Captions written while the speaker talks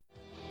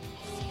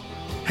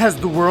Has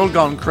the world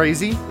gone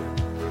crazy?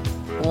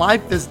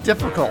 Life is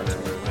difficult.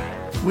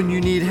 When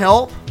you need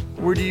help,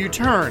 where do you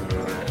turn?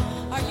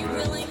 Are you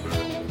willing?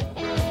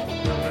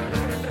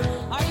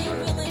 Are you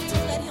willing to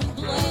let him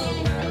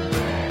blow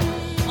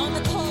on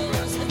the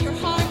coals of your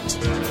heart?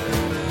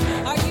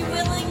 Are you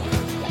willing?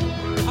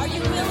 Are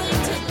you willing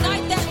to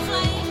ignite that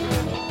flame?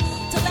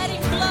 To let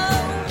him blow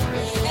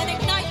and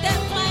ignite that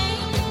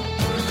flame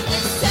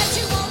and set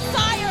you on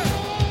fire?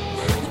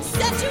 And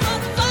set you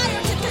on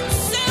fire to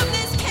consume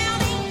this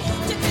county,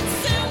 to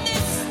consume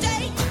this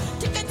state,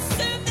 to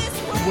consume this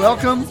world.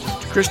 Welcome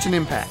to Christian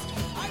Impact,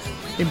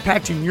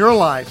 impacting your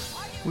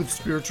life with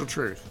spiritual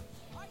truth.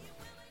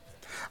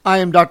 I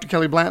am Dr.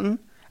 Kelly Blanton,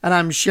 and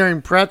I'm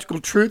sharing practical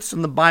truths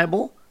in the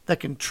Bible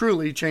that can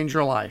truly change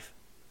your life.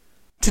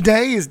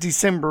 Today is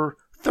December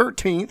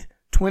 13th,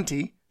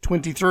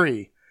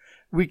 2023.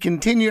 We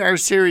continue our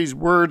series,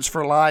 Words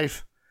for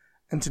Life,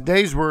 and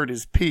today's word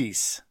is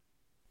peace.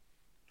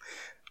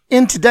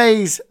 In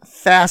today's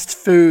fast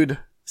food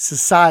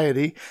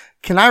society,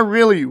 can I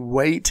really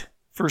wait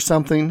for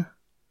something?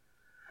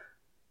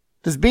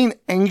 Does being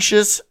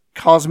anxious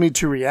cause me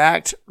to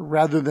react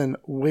rather than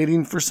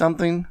waiting for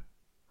something?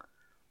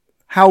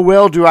 How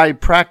well do I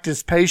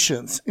practice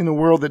patience in a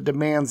world that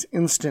demands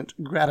instant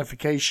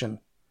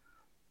gratification?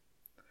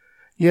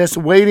 Yes,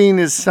 waiting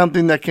is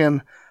something that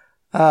can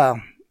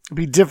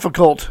be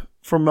difficult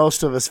for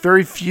most of us.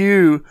 Very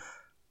few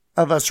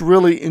of us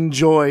really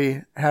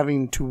enjoy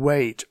having to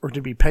wait or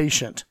to be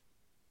patient.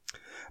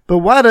 But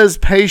what does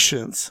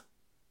patience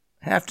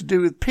have to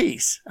do with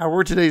peace? Our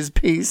word today is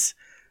peace.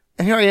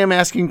 And here I am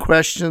asking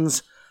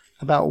questions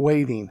about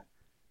waiting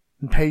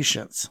and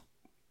patience.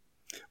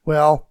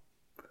 Well,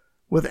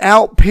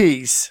 without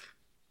peace,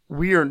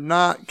 we are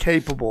not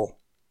capable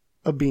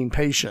of being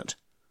patient.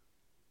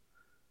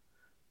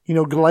 You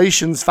know,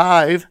 Galatians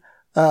 5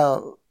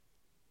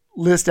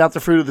 list out the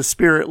fruit of the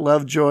Spirit: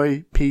 love,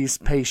 joy, peace,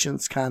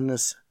 patience,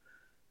 kindness,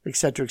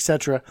 etc.,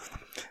 etc.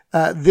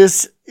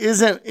 This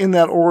isn't in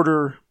that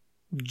order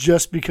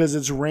just because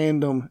it's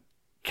random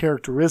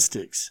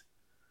characteristics.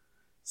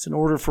 It's an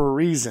order for a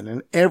reason,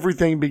 and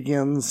everything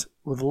begins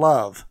with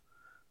love.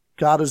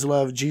 God is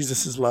love.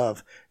 Jesus is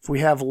love. If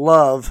we have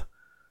love,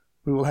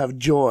 we will have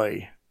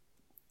joy.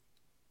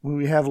 When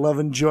we have love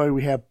and joy,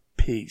 we have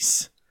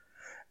peace.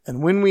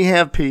 And when we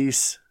have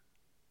peace,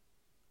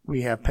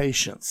 we have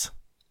patience.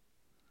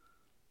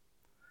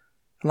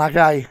 Like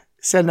I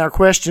said in our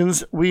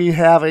questions, we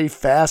have a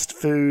fast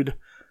food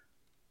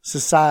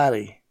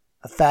society,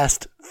 a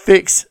fast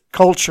fix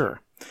culture.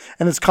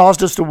 And it's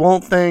caused us to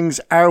want things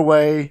our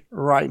way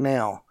right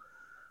now.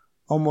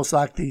 Almost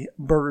like the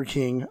Burger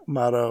King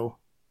motto,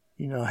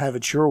 have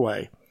it your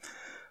way.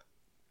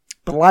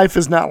 But life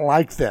is not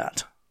like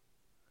that.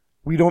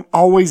 We don't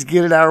always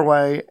get it our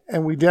way,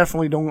 and we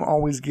definitely don't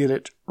always get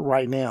it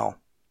right now.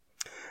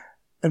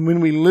 And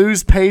when we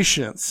lose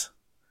patience,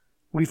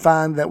 we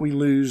find that we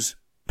lose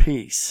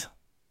peace.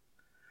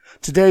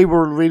 Today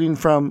we're reading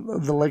from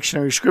the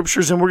lectionary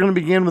scriptures, and we're going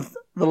to begin with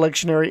the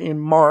lectionary in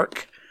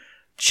Mark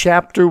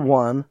chapter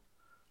 1,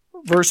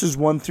 verses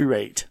 1 through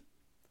 8.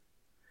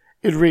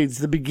 It reads,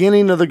 "The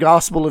beginning of the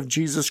gospel of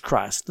Jesus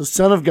Christ, the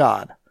Son of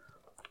God.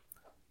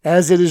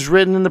 As it is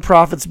written in the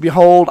prophets,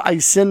 Behold, I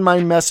send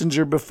my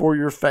messenger before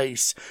your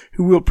face,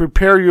 who will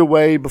prepare your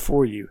way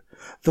before you.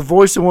 The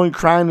voice of one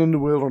crying in the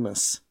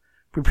wilderness,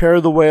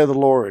 Prepare the way of the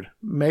Lord,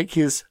 make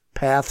his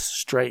path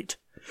straight.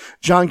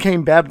 John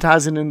came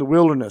baptizing in the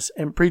wilderness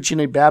and preaching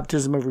a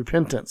baptism of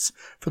repentance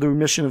for the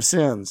remission of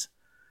sins.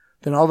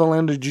 Then all the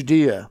land of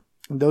Judea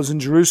and those in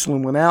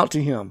Jerusalem went out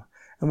to him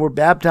and were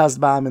baptized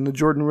by him in the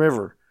Jordan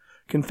River,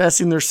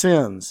 confessing their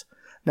sins.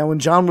 Now when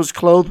John was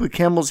clothed with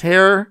camel's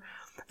hair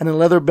and a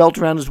leather belt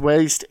around his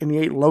waist, and he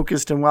ate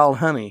locust and wild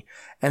honey,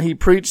 and he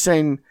preached,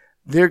 saying,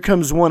 There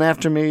comes one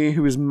after me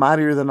who is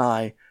mightier than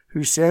I,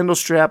 whose sandal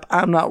strap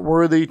I am not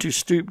worthy to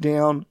stoop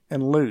down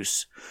and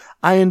loose.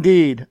 I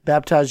indeed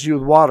baptize you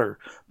with water,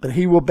 but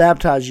he will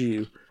baptize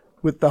you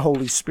with the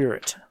Holy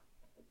Spirit."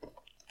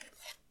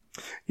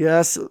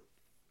 Yes,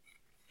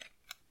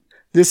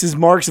 this is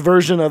Mark's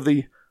version of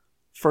the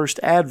first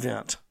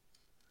Advent,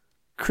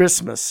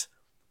 Christmas.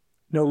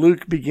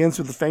 Luke begins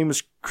with the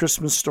famous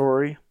Christmas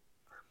story.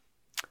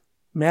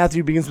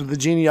 Matthew begins with the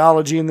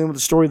genealogy and then with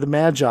the story of the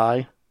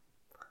Magi.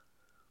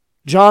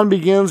 John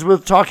begins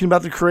with talking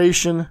about the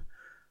creation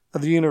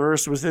of the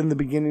universe. Within the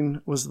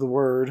beginning was the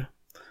Word.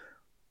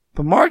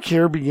 But Mark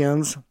here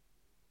begins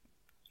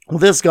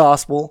with this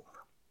gospel,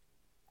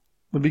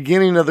 the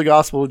beginning of the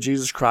gospel of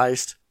Jesus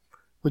Christ,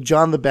 with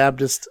John the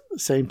Baptist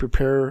saying,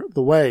 "Prepare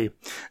the way."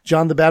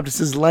 John the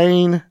Baptist is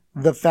laying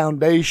the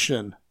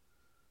foundation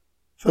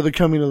for the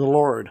coming of the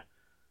Lord.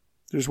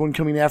 "There's one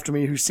coming after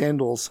me whose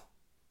sandals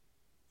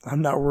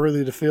I'm not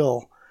worthy to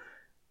fill."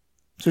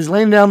 So he's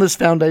laying down this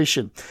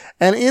foundation.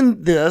 And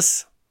in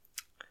this,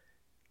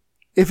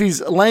 if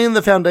he's laying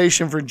the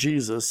foundation for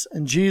Jesus,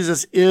 and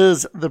Jesus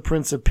is the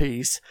Prince of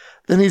Peace,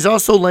 then he's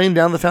also laying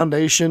down the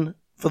foundation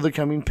for the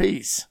coming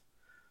peace.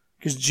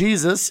 Because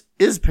Jesus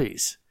is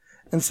peace.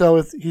 And so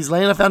if he's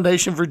laying a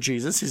foundation for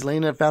Jesus, he's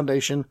laying a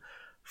foundation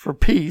for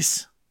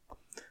peace.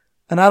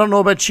 And I don't know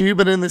about you,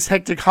 but in this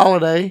hectic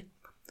holiday,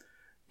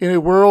 in a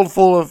world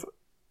full of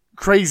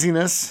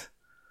craziness,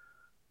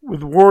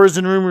 with wars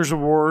and rumors of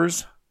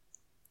wars,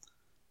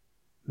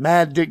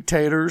 mad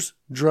dictators,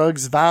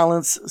 drugs,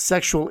 violence,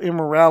 sexual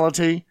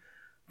immorality,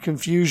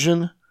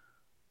 confusion,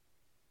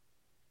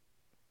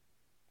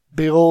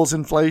 bills,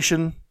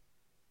 inflation,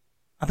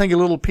 I think a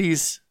little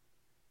peace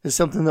is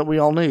something that we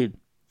all need.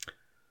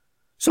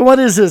 So what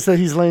is this that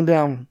he's laying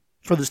down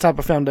for this type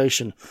of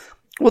foundation?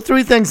 Well,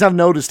 three things I've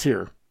noticed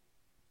here.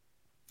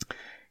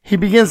 He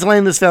begins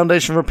laying this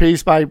foundation for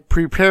peace by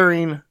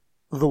preparing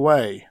the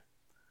way.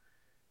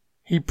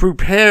 He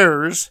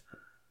prepares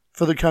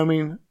for the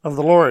coming of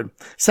the Lord.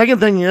 Second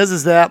thing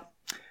is that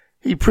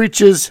he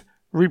preaches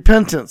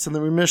repentance and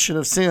the remission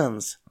of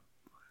sins.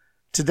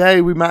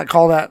 Today we might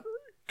call that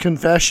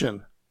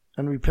confession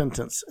and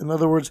repentance. In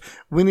other words,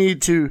 we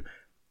need to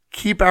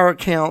keep our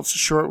accounts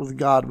short with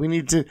God. We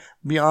need to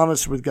be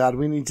honest with God.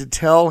 We need to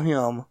tell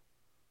him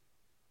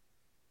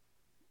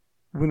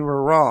when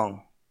we're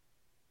wrong.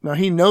 Now,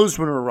 he knows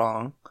when we're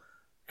wrong.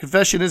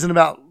 Confession isn't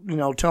about,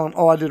 telling,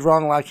 I did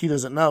wrong like he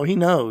doesn't know. He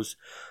knows.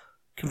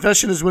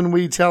 Confession is when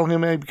we tell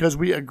him because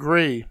we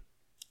agree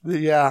that,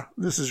 yeah,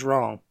 this is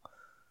wrong.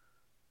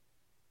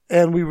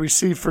 And we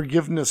receive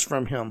forgiveness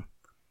from him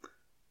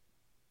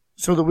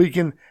so that we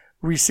can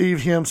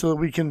receive him, so that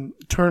we can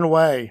turn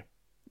away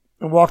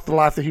and walk the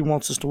life that he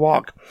wants us to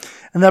walk.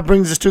 And that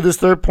brings us to this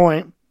third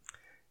point.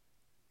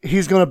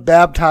 He's going to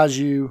baptize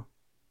you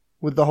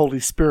with the Holy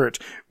Spirit.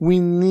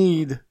 We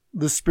need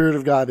the Spirit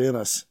of God in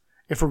us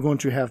if we're going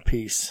to have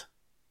peace.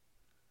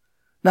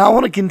 Now, I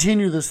want to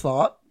continue this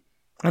thought.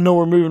 I know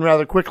we're moving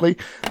rather quickly,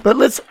 but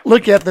let's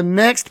look at the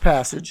next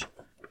passage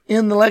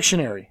in the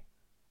lectionary.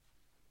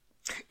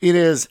 It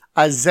is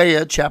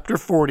Isaiah chapter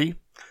 40,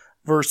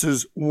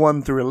 verses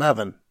 1 through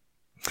 11.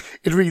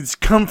 It reads,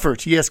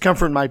 "Comfort, yes,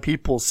 comfort my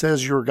people,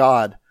 says your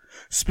God.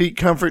 Speak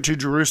comfort to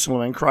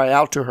Jerusalem and cry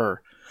out to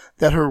her,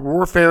 that her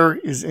warfare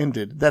is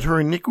ended, that her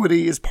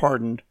iniquity is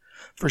pardoned,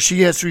 for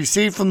she has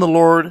received from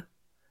the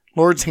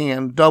Lord's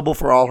hand double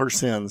for all her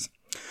sins.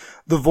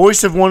 The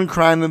voice of one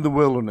crying in the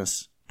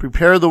wilderness,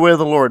 prepare the way of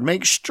the Lord,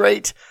 make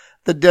straight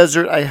the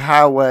desert a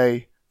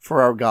highway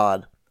for our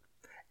God.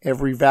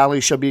 Every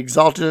valley shall be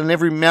exalted, and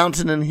every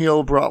mountain and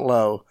hill brought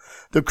low.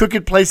 The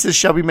crooked places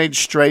shall be made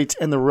straight,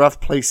 and the rough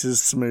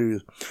places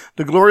smooth.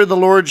 The glory of the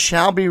Lord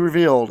shall be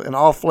revealed, and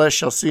all flesh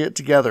shall see it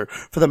together.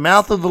 For the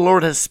mouth of the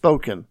Lord has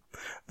spoken.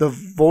 The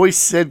voice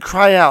said,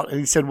 cry out. And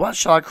he said, what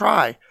shall I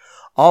cry?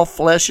 All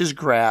flesh is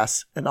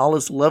grass, and all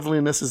its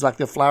loveliness is like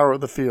the flower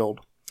of the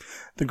field.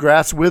 The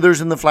grass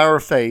withers and the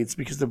flower fades,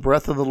 because the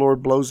breath of the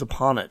Lord blows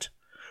upon it.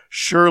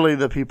 Surely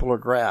the people are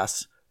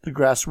grass. The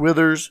grass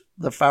withers,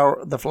 the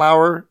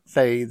flower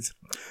fades,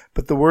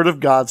 but the word of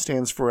God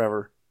stands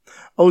forever.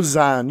 O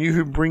Zion, you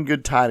who bring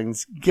good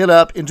tidings, get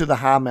up into the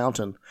high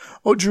mountain.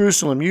 O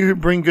Jerusalem, you who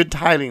bring good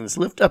tidings,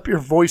 lift up your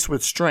voice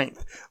with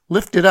strength.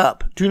 Lift it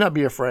up. Do not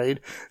be afraid.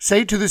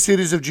 Say to the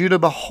cities of Judah,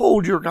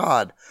 behold your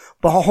God.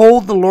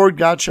 Behold, the Lord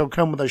God shall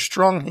come with a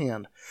strong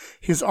hand.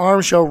 His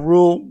arm shall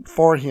rule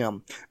for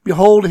him.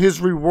 Behold, his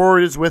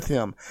reward is with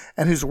him,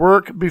 and his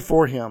work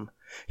before him.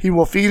 He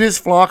will feed his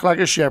flock like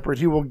a shepherd.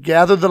 He will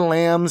gather the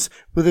lambs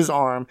with his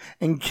arm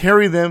and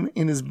carry them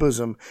in his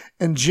bosom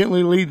and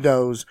gently lead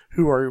those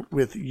who are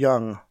with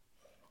young.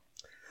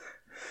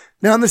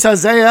 Now in this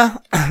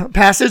Isaiah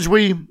passage,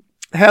 we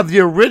have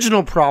the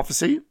original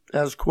prophecy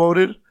as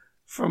quoted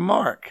from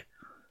Mark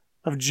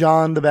of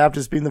John the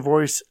Baptist being the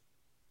voice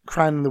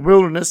crying in the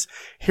wilderness.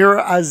 Here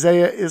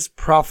Isaiah is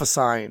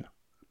prophesying.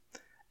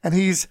 And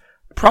he's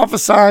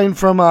prophesying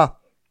from a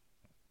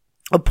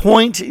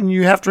point, and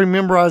you have to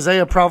remember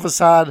Isaiah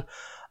prophesied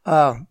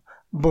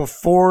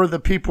before the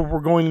people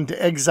were going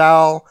into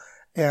exile,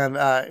 and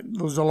there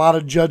was a lot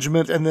of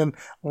judgment. And then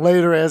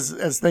later,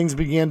 as things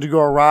began to go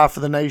awry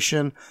for the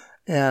nation,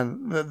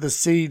 and the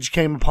siege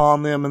came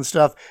upon them and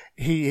stuff,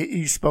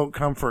 he spoke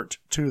comfort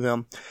to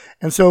them.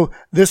 And so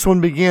this one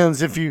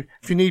begins. If you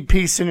need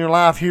peace in your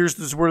life, here's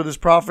this word of this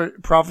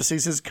prophecy.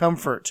 It says,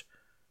 comfort.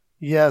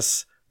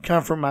 Yes,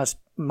 comfort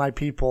my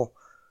people.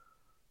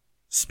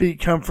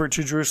 Speak comfort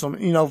to Jerusalem.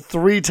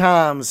 3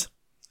 times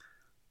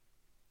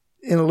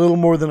in a little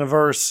more than a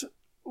verse,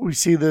 we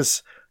see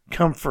this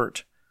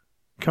comfort.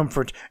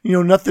 Comfort.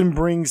 Nothing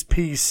brings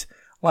peace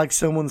like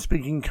someone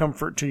speaking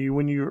comfort to you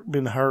when you've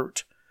been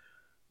hurt,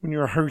 when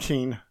you're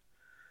hurting,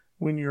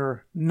 when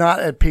you're not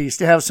at peace.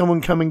 To have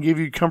someone come and give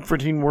you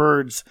comforting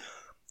words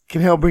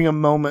can help bring a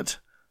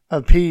moment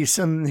of peace.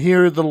 And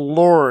here the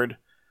Lord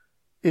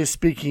is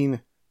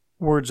speaking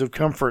words of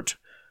comfort.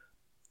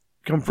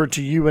 Comfort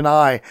to you and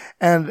I.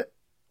 And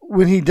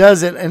when he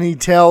does it and he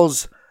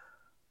tells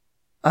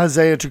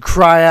Isaiah to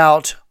cry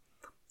out,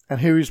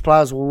 and here he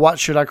replies, well, what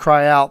should I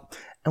cry out?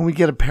 And we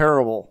get a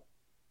parable.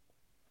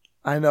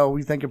 I know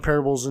we think of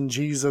parables in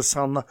Jesus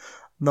on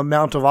the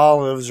Mount of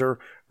Olives or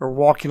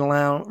walking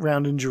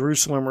around in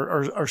Jerusalem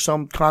or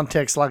some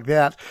context like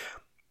that.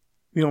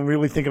 We don't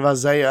really think of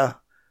Isaiah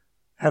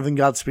having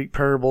God speak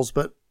parables,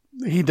 but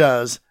he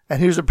does. And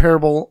here's a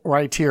parable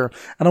right here.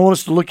 And I want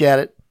us to look at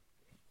it.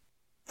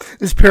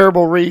 This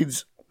parable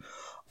reads,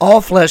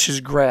 all flesh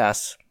is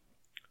grass,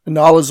 and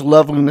all his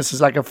loveliness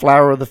is like a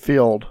flower of the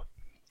field.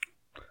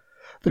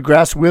 The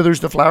grass withers,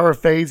 the flower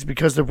fades,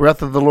 because the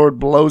breath of the Lord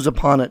blows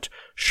upon it.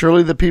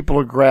 Surely the people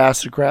are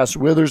grass. The grass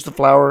withers, the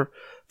flower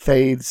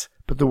fades,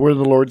 but the word of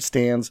the Lord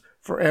stands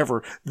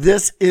forever.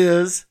 This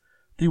is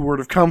the word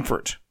of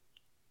comfort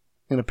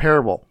in a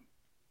parable.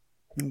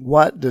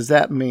 What does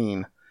that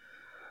mean?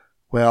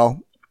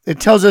 Well, it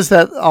tells us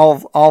that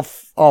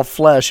all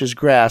flesh is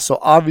grass. So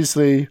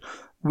obviously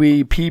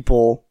we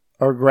people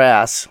are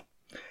grass.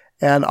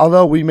 And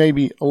although we may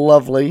be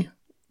lovely,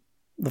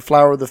 the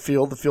flower of the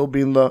field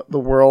being the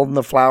world, and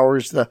the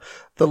flowers, the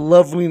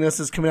loveliness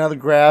is coming out of the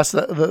grass,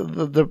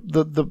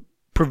 the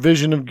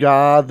provision of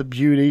God, the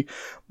beauty,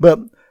 but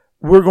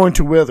we're going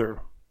to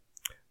wither.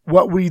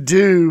 What we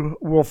do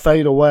will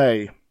fade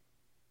away.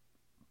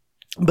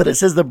 But it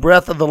says the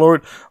breath of the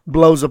Lord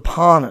blows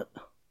upon it.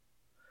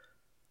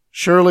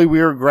 Surely we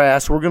are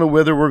grass. We're going to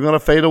wither. We're going to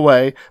fade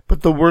away.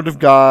 But the word of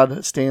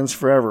God stands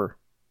forever.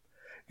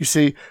 You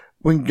see,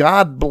 when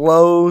God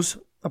blows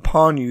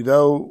upon you,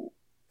 though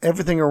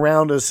everything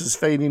around us is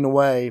fading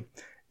away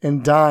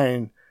and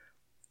dying,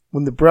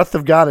 when the breath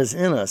of God is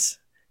in us,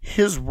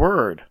 His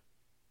word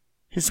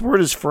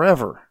is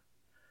forever.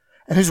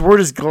 And His word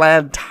is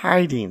glad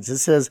tidings. It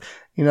says,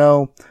 it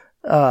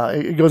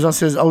goes on and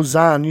says, "O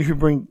Zion, you who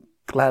bring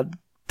glad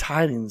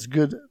tidings,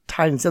 good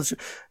tidings." That's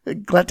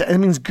glad. It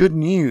means good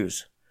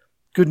news.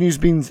 Good news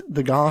means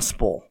the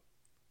gospel.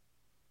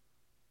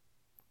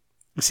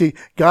 You see,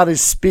 God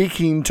is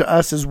speaking to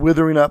us as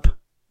withering up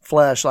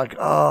flesh, like,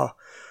 all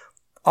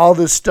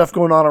this stuff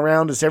going on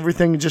around us.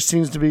 Everything just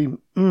seems to be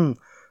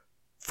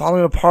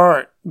falling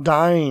apart,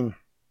 dying,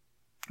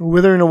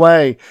 withering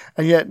away.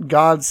 And yet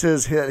God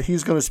says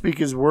He's going to speak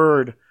His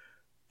word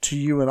to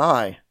you and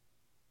I.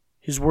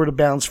 His word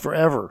abounds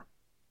forever.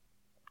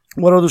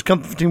 What do those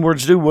comforting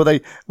words do? Well,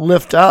 they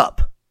lift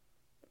up.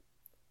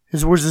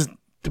 His words is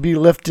to be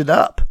lifted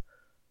up.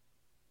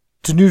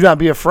 To do not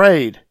be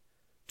afraid.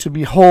 To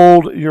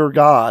behold your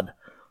God.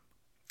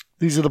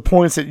 These are the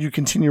points that you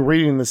continue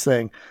reading this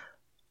thing.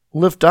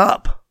 Lift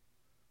up.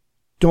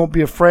 Don't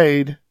be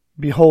afraid.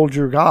 Behold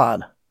your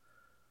God.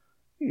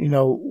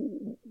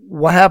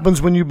 What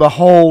happens when you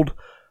behold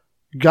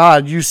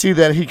God? You see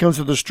that He comes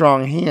with a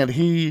strong hand.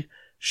 He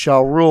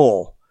shall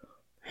rule.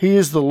 He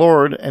is the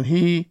Lord, and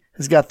He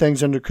has got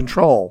things under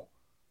control.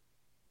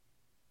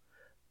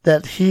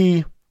 That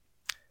He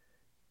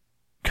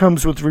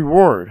comes with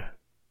reward.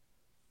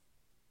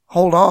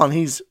 Hold on.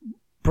 He's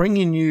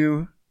bringing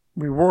you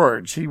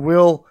rewards. We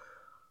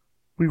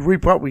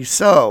reap what we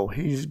sow.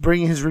 He's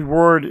bringing His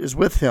reward is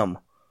with Him.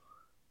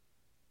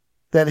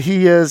 That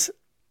He is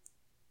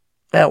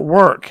at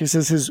work. He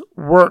says His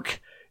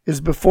work is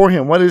before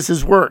Him. What is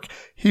His work?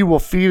 He will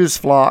feed His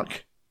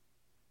flock.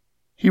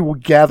 He will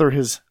gather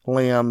His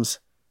lambs.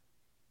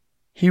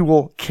 He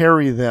will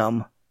carry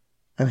them,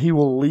 and He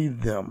will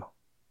lead them.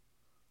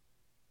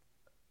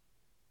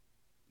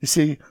 You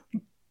see,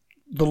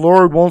 the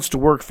Lord wants to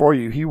work for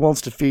you. He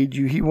wants to feed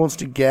you. He wants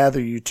to gather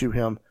you to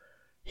Him.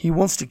 He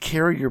wants to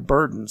carry your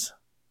burdens.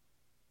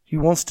 He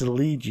wants to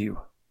lead you.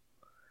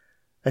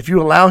 If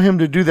you allow Him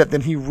to do that,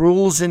 then He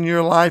rules in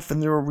your life,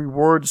 and there are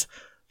rewards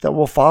that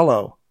will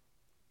follow.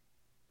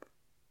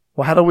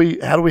 Well, how do we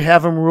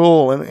have Him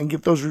rule and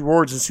get those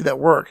rewards and see that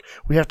work?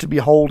 We have to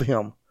behold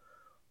Him.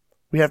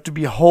 We have to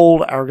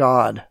behold our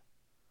God.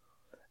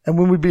 And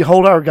when we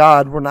behold our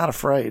God, we're not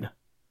afraid.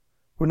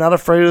 We're not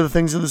afraid of the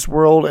things of this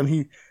world,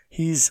 and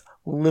He's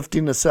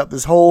lifting us up.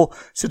 This whole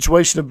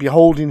situation of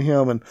beholding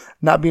Him and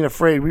not being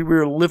afraid, we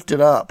were lifted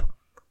up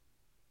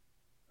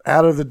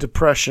out of the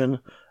depression,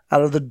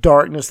 out of the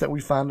darkness that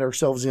we find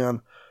ourselves in.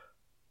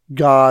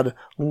 God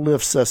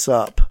lifts us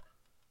up.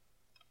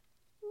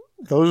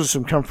 Those are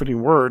some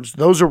comforting words.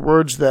 Those are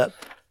words that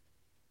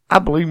I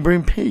believe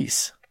bring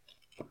peace.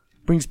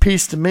 Brings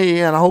peace to me,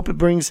 and I hope it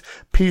brings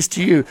peace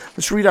to you.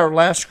 Let's read our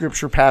last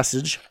scripture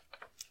passage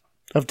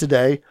of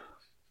today.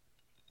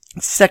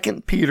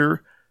 2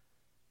 Peter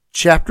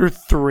chapter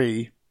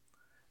 3,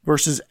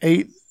 verses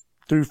 8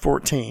 through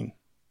 14.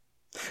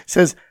 It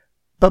says,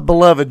 "But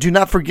beloved, do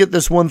not forget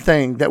this one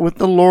thing, that with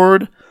the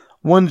Lord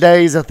 1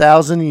 day is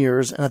 1,000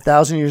 years, and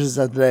 1,000 years is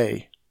a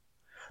day.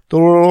 The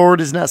Lord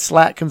is not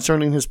slack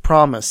concerning His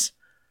promise,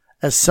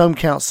 as some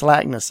count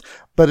slackness,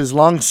 but is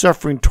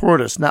long-suffering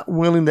toward us, not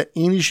willing that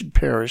any should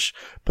perish,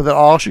 but that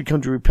all should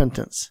come to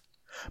repentance.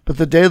 But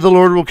the day of the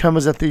Lord will come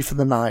as a thief in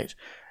the night,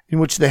 in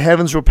which the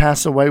heavens will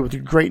pass away with a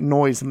great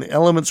noise, and the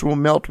elements will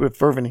melt with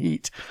fervent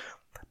heat.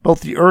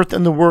 Both the earth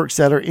and the works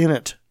that are in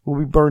it will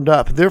be burned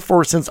up.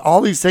 Therefore, since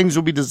all these things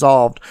will be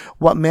dissolved,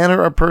 what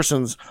manner of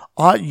persons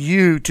ought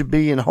you to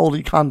be in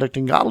holy conduct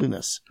and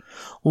godliness,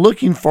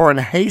 looking for and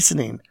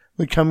hastening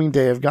the coming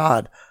day of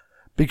God,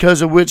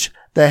 because of which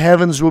the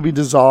heavens will be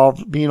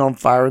dissolved, being on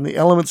fire, and the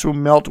elements will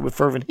melt with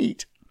fervent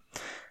heat.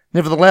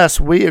 Nevertheless,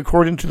 we,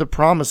 according to the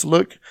promise,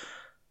 look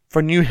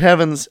for new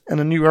heavens and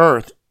a new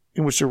earth,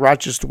 in which the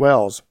righteous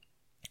dwells.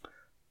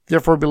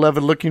 Therefore,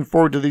 beloved, looking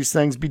forward to these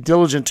things, be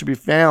diligent to be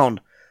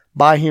found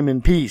by him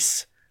in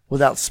peace,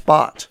 without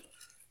spot,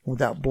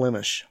 without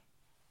blemish.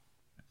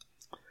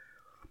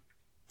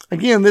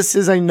 Again, this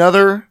is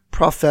another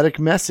prophetic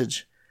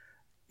message.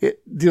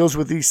 It deals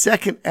with the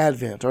second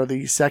advent, or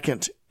the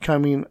second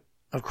coming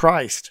of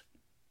Christ.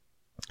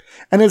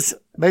 And it's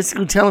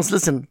basically telling us,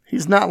 listen,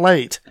 he's not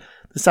late.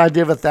 This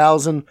idea of a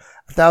thousand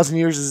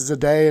years is a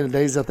day, and a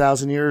day is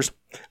 1,000 years.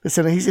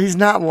 Listen, he's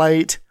not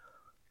late.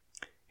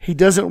 He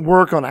doesn't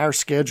work on our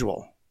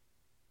schedule.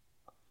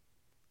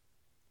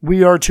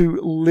 We are to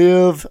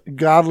live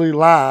godly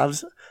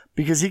lives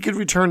because he could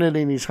return at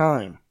any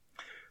time.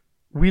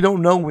 We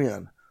don't know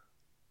when.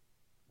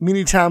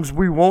 Many times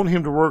we want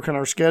him to work on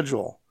our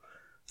schedule.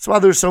 That's why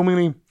there's so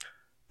many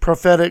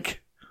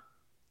prophetic,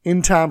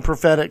 end-time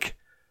prophetic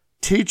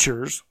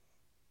teachers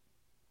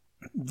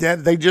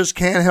that they just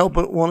can't help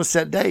but want to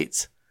set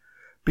dates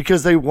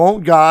because they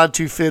want God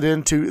to fit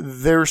into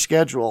their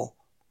schedule.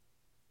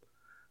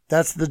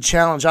 That's the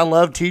challenge. I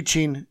love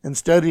teaching and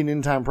studying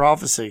end-time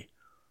prophecy,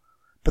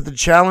 but the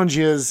challenge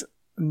is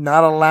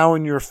not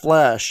allowing your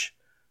flesh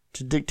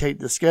to dictate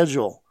the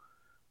schedule.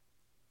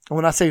 And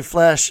when I say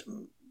flesh,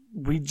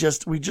 we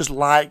just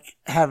like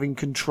having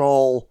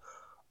control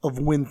of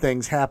when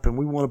things happen.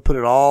 We want to put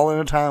it all in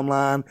a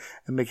timeline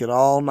and make it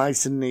all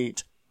nice and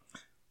neat.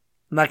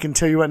 And I can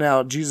tell you right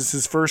now,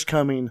 Jesus' first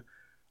coming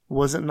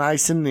wasn't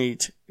nice and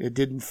neat. It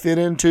didn't fit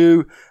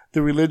into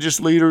the religious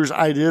leaders'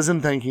 ideas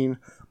and thinking.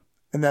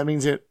 And that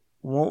means it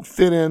won't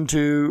fit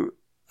into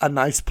a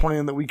nice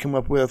plan that we come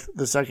up with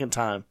the second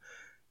time.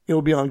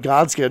 It'll be on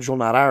God's schedule,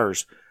 not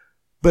ours.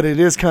 But it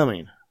is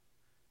coming.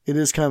 It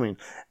is coming.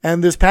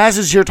 And this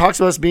passage here talks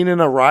about us being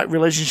in a right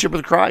relationship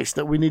with Christ,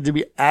 that we need to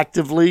be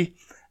actively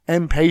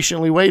and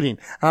patiently waiting.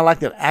 And I like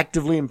that,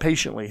 actively and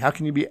patiently. How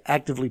can you be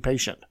actively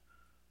patient?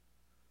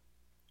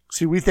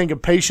 See, we think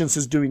of patience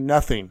as doing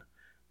nothing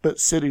but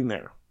sitting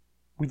there.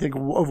 We think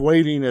of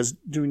waiting as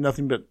doing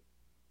nothing but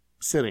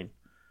sitting.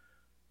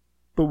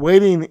 But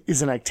waiting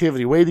is an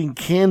activity. Waiting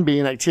can be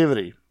an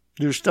activity.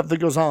 There's stuff that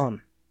goes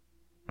on.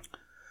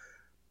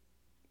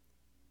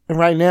 And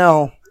right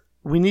now,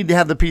 we need to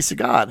have the peace of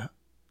God.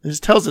 It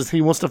tells us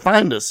he wants to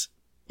find us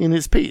in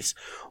his peace.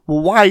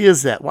 Well, why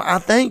is that? Well, I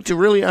think to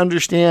really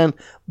understand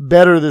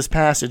better this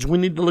passage, we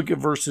need to look at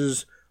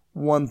verses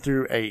 1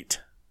 through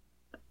 8.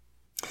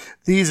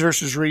 These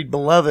verses read,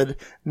 Beloved,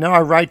 now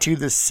I write to you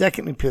this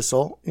second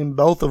epistle, in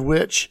both of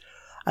which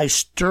I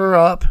stir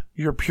up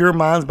your pure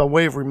minds by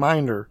way of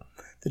reminder,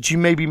 that you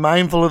may be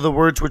mindful of the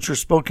words which were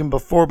spoken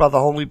before by the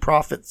holy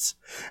prophets,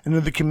 and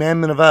of the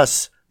commandment of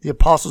us, the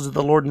apostles of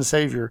the Lord and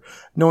Savior,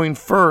 knowing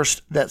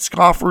first that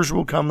scoffers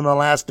will come in the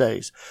last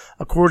days,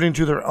 according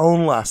to their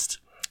own lust,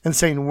 and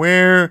saying,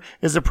 Where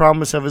is the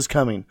promise of his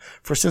coming?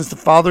 For since the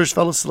fathers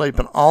fell asleep,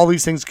 and all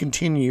these things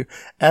continue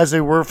as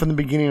they were from the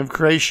beginning of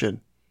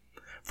creation.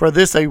 For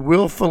this they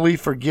willfully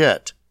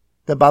forget,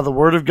 that by the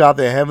word of God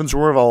the heavens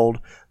were of old,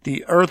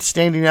 the earth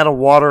standing out of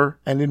water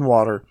and in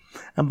water,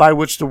 and by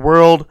which the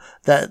world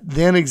that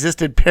then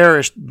existed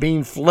perished,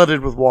 being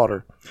flooded with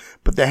water.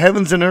 But the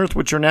heavens and earth,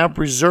 which are now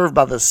preserved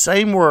by the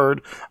same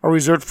word, are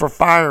reserved for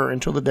fire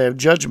until the day of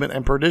judgment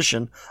and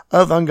perdition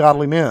of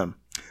ungodly men.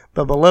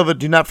 But, beloved,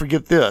 do not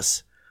forget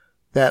this,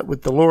 that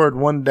with the Lord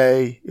 1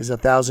 day is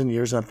 1,000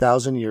 years, and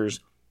 1,000 years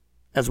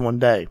as 1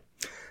 day.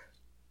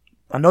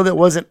 I know that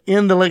wasn't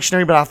in the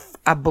lectionary, but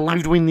I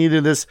believed we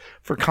needed this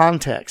for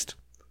context.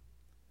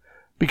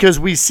 Because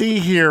we see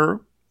here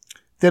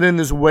that in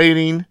this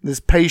waiting,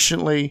 this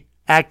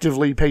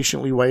actively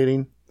patiently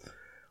waiting,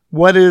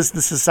 what is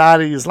the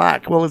society is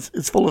like? Well,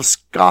 it's full of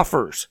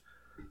scoffers.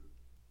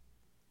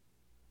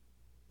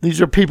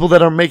 These are people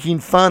that are making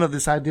fun of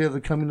this idea of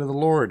the coming of the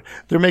Lord.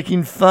 They're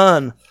making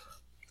fun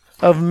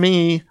of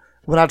me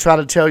when I try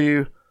to tell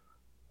you,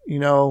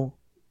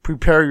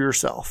 prepare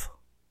yourself.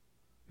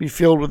 Be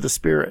filled with the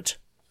Spirit.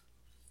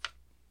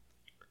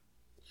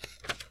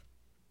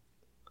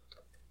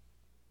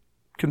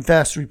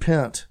 Confess,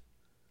 repent.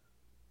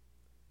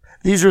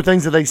 These are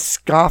things that they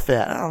scoff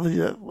at.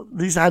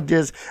 These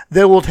ideas,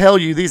 they will tell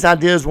you these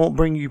ideas won't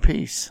bring you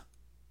peace.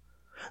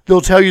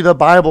 They'll tell you the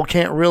Bible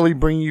can't really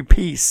bring you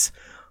peace.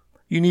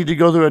 You need to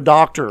go to a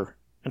doctor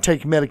and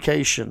take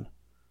medication.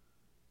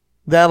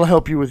 That'll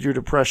help you with your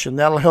depression.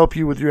 That'll help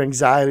you with your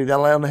anxiety.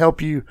 That'll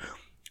help you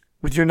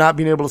with your not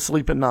being able to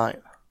sleep at night.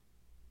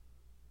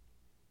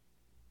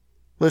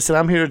 Listen,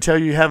 I'm here to tell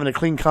you having a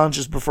clean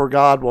conscience before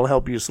God will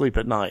help you sleep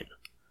at night.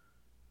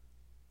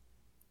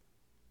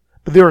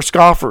 But there are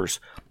scoffers.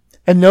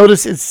 And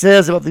notice it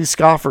says about these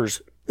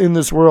scoffers in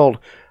this world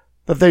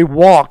that they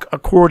walk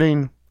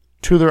according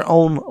to their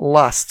own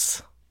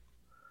lusts.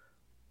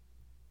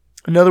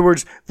 In other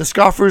words, the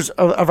scoffers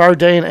of our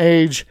day and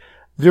age,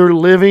 they're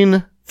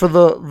living for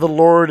the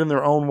Lord in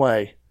their own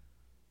way.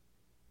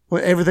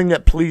 Everything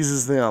that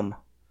pleases them,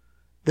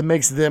 that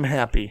makes them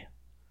happy.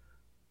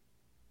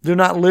 They're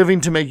not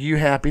living to make you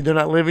happy. They're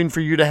not living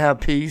for you to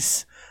have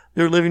peace.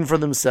 They're living for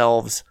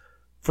themselves.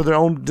 for their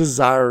own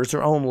desires,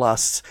 their own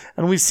lusts.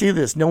 And we see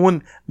this. No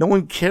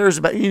one cares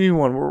about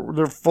anyone.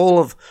 They're full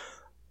of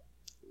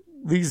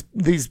these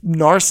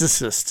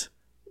narcissists.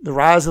 The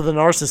rise of the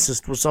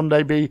narcissist will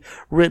someday be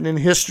written in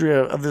history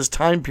of this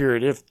time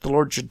period if the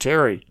Lord should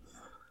tarry.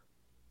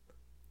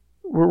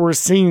 We're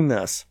seeing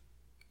this.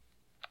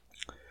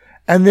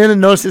 And then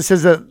notice it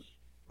says that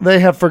they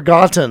have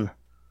forgotten.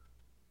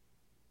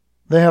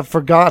 They have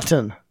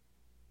forgotten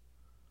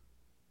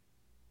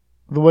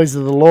the ways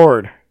of the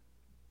Lord.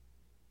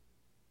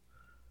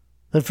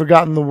 They've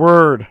forgotten the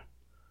word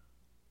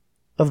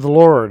of the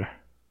Lord.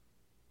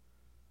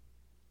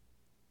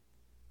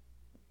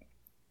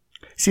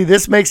 See,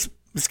 this makes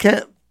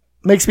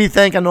me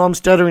think, I know I'm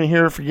stuttering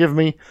here, forgive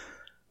me.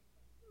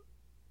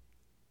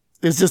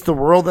 Is this the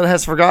world that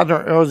has forgotten,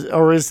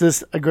 or is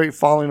this a great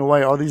falling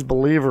away? Are these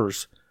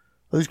believers,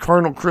 are these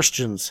carnal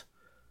Christians,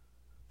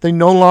 they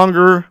no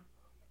longer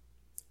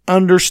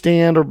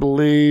understand or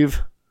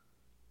believe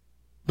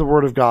the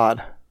Word of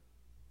God?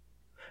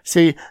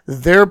 See,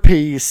 their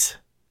peace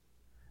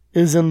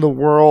is in the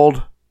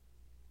world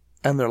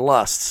and their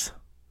lusts.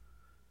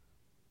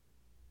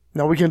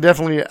 Now, we can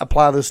definitely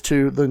apply this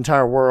to the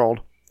entire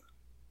world.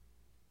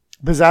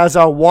 Because as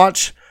I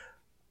watch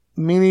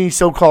many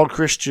so-called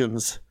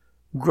Christians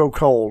grow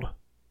cold,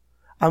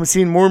 I'm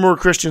seeing more and more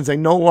Christians, they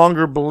no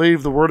longer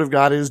believe the Word of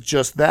God is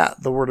just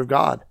that, the Word of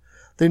God.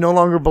 They no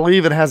longer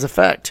believe it has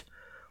effect.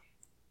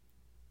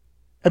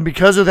 And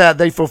because of that,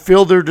 they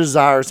fulfill their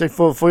desires. They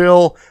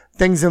fulfill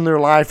things in their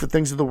life with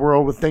things of the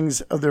world, with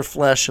things of their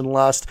flesh and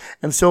lust.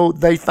 And so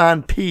they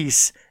find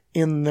peace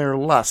in their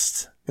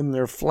lust, in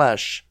their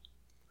flesh.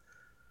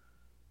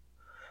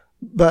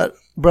 But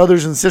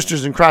brothers and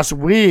sisters in Christ,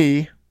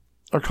 we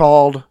are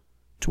called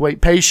to wait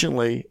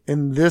patiently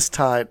in this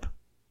type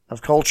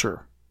of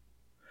culture.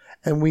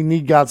 And we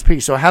need God's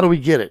peace. So how do we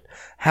get it?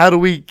 How do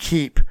we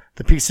keep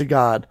the peace of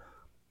God?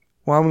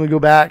 Well, I'm going to go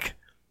back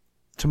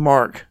to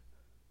Mark.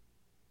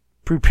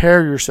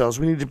 Prepare yourselves.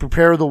 We need to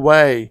prepare the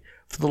way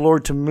for the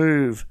Lord to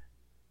move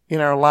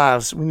in our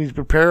lives. We need to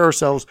prepare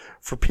ourselves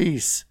for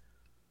peace.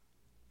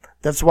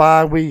 That's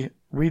why we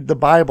read the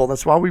Bible.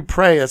 That's why we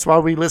pray. That's why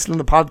we listen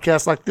to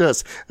podcasts like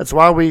this. That's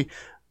why we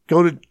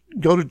go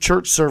to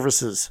church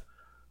services.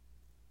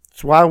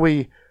 That's why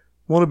we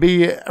want to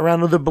be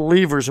around other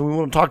believers and we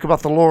want to talk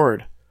about the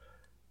Lord.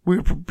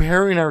 We're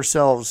preparing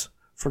ourselves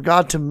for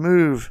God to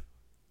move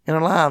in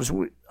our lives.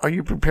 Are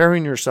you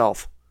preparing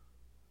yourself?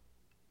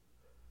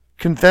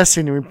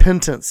 Confessing and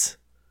repentance.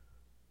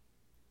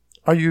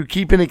 Are you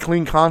keeping a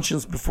clean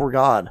conscience before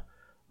God?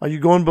 Are you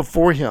going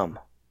before Him?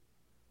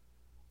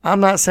 I'm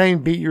not saying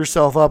beat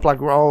yourself up like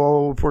we're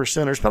all poor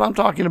sinners, but I'm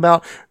talking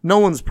about no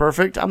one's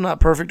perfect. I'm not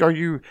perfect. Are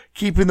you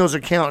keeping those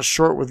accounts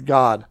short with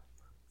God?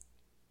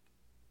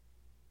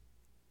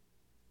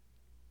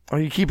 Are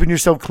you keeping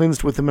yourself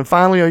cleansed with Him? And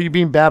finally, are you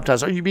being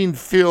baptized? Are you being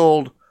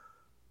filled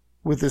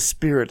with the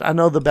Spirit? I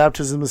know the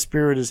baptism of the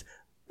Spirit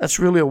that's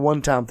really a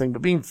one-time thing,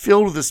 but being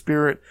filled with the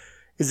Spirit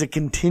is a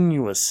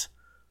continuous,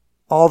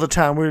 all the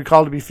time. We're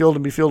called to be filled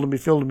and be filled and be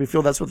filled and be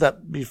filled. That's what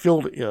that be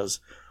filled is.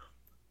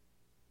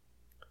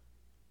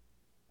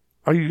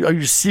 Are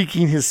you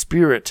seeking His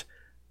Spirit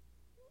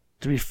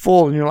to be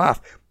full in your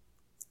life?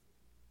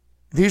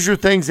 These are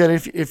things that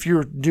if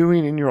you're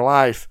doing in your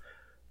life,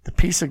 the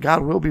peace of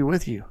God will be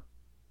with you.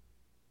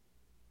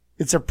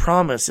 It's a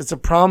promise. It's a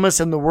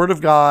promise, and the Word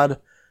of God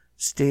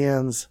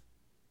stands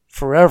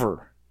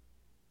forever.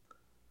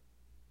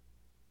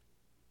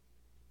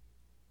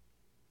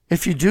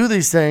 If you do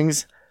these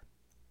things,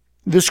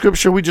 the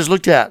scripture we just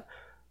looked at,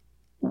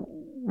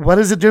 what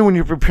does it do when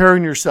you're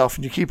preparing yourself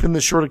and you're keeping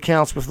the short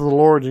accounts before the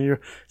Lord and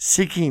you're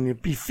seeking to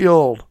be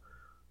filled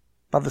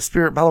by the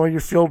Spirit? By the way, you're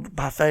filled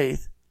by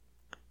faith.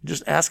 You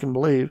just ask and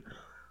believe.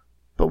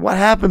 But what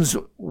happens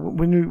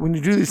when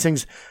you do these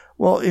things?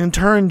 Well, in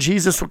turn,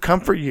 Jesus will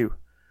comfort you.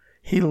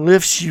 He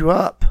lifts you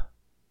up.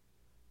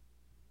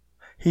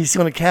 He's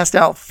going to cast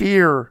out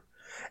fear,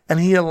 and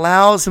He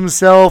allows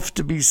Himself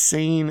to be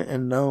seen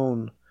and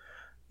known.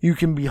 You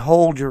can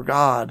behold your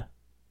God.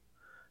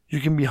 You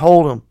can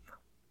behold Him.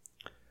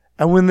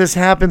 And when this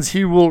happens,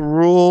 He will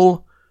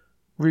rule,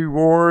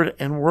 reward,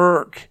 and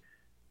work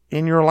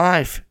in your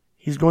life.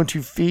 He's going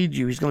to feed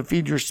you. He's going to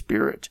feed your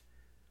spirit.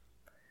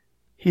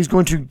 He's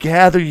going to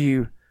gather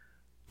you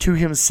to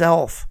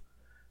Himself.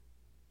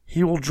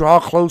 He will draw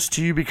close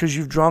to you because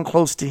you've drawn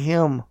close to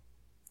Him.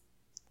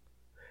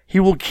 He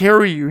will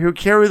carry you. He'll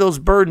carry those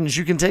burdens.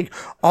 You can take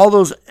all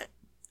those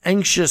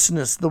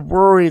anxiousness, the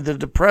worry, the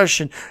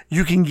depression.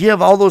 You can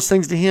give all those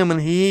things to Him, and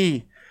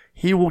He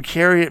will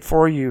carry it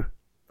for you.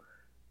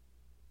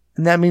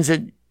 And that means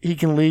that He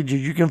can lead you.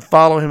 You can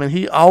follow Him, and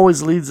He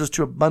always leads us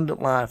to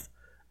abundant life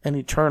and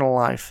eternal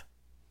life.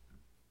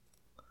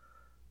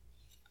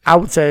 I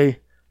would say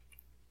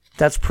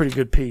that's pretty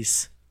good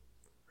peace.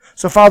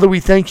 So, Father,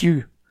 we thank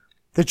You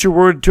that Your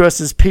word to us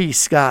is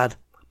peace, God.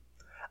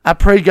 I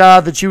pray,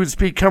 God, that You would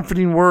speak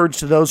comforting words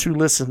to those who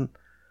listen.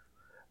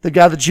 That,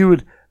 God, that You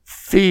would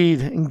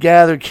feed and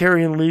gather,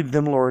 carry and lead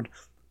them, Lord.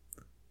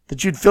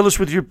 That You'd fill us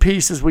with Your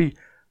peace as we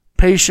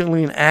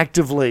patiently and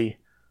actively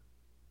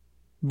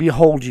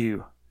behold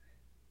you.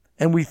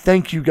 And we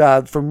thank you,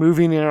 God, for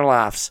moving in our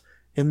lives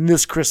in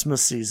this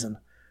Christmas season.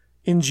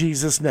 In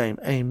Jesus' name,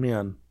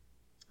 amen.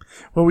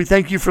 Well, we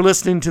thank you for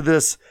listening to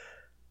this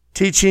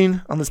teaching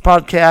on this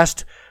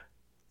podcast.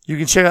 You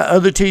can check out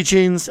other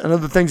teachings and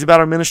other things about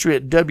our ministry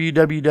at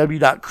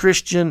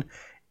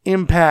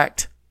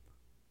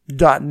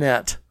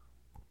www.christianimpact.net.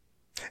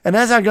 And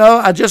as I go,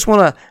 I just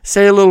want to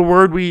say a little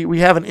word. We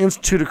have an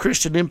Institute of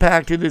Christian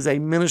Impact. It is a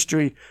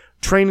ministry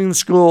training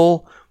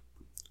school.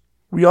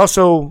 We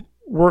also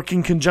work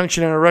in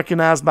conjunction and are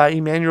recognized by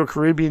Emmanuel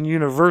Caribbean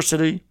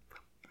University.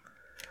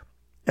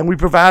 And we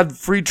provide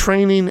free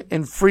training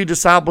and free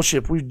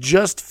discipleship. We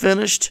just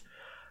finished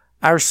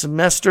our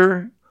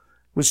semester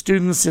with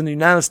students in the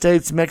United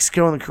States,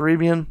 Mexico, and the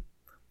Caribbean.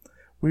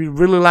 We'd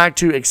really like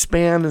to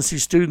expand and see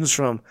students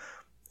from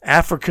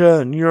Africa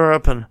and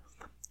Europe and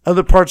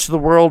other parts of the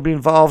world be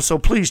involved. So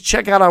please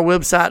check out our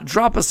website,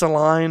 drop us a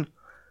line.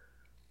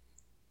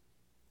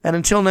 And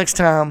until next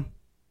time,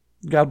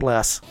 God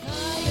bless.